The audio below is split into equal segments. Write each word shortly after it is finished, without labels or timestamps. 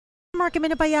Market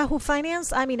Minute by Yahoo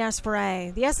Finance. I'm Ines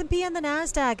Ferre. The S&P and the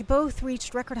NASDAQ both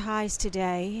reached record highs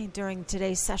today during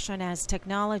today's session as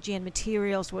technology and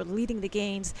materials were leading the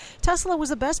gains. Tesla was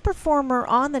the best performer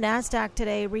on the NASDAQ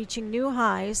today, reaching new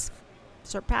highs,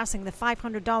 surpassing the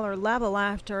 $500 level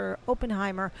after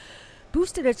Oppenheimer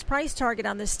boosted its price target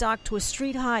on the stock to a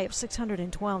street high of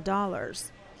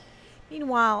 $612.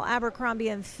 Meanwhile,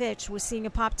 Abercrombie & Fitch was seeing a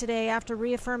pop today after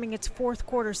reaffirming its fourth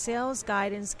quarter sales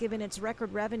guidance given its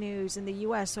record revenues in the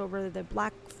U.S. over the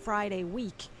Black Friday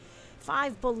week.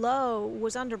 Five Below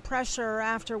was under pressure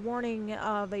after warning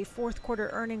of a fourth quarter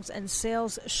earnings and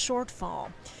sales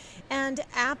shortfall. And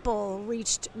Apple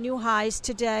reached new highs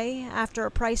today after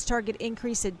a price target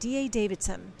increase at D.A.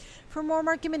 Davidson. For more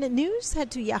Market Minute news, head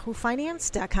to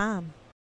yahoofinance.com.